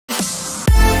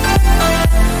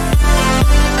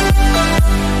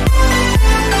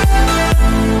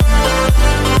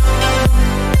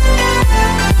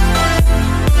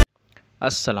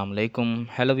अस्सलामुअलैकुम।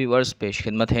 Hello viewers, पेश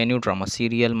खिदमत है न्यू ड्रामा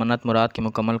सीरियल मन्नत मुराद की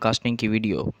मुकम्मल कास्टिंग की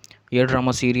वीडियो। यह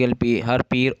ड्रामा सीरियल हर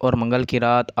पीर और मंगल की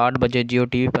रात 8 बजे जियो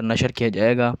टीवी पर नशर किया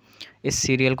जाएगा। इस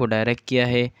सीरियल को डायरेक्ट किया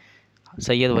है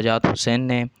सैयद वजात हुसैन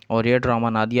ने और यह ड्रामा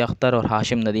नादिया अख्तर और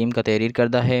हाशिम नदीम का तहरीर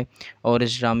करदा है और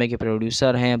इस ड्रामे के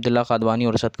प्रोड्यूसर हैं अब्दुल्ला खादवानी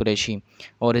और असद कुरैशी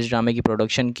और इस ड्रामे की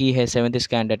प्रोडक्शन की है 7th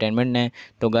स्काई एंटरटेनमेंट ने।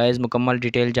 तो गाइस, मुकम्मल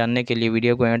डिटेल जानने के लिए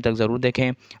वीडियो को एंड तक ज़रूर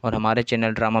देखें और हमारे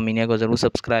चैनल ड्रामा मीनिया को ज़रूर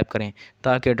सब्सक्राइब करें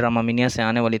ताकि ड्रामा मीनिया से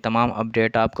आने वाली तमाम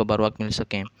अपडेट आपको बर वक्त मिल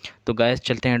सकें। तो गाइस,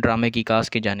 चलते हैं ड्रामे की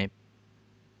कास्ट की जानिब।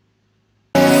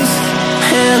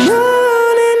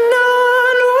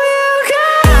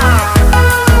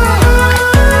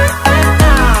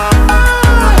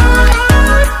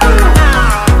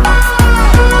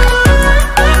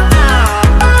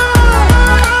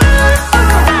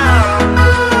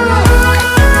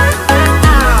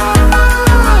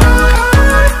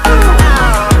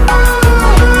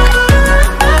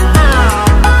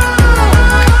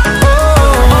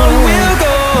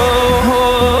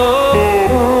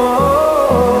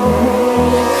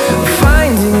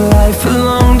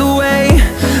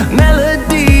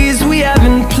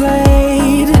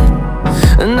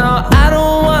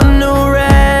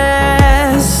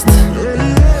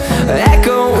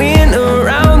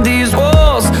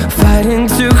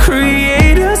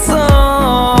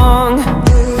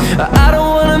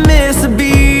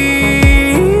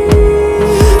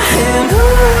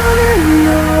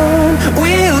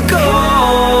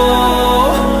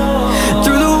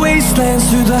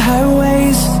 Through the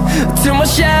highways, till my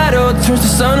shadow turns to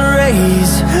sun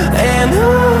rays, and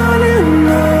on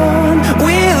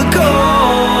we'll go.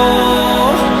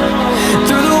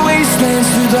 Through the wastelands,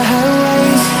 through the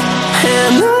highways,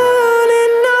 and on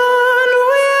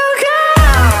we'll go.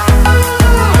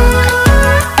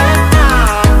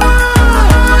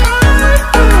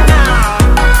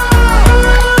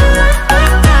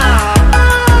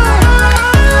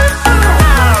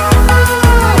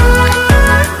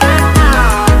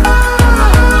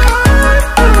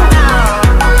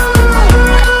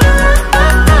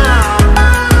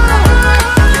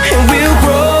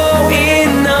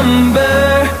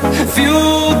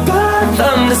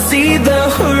 To see the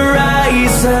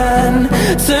horizon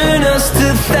turn us to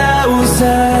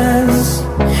thousands,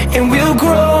 and we'll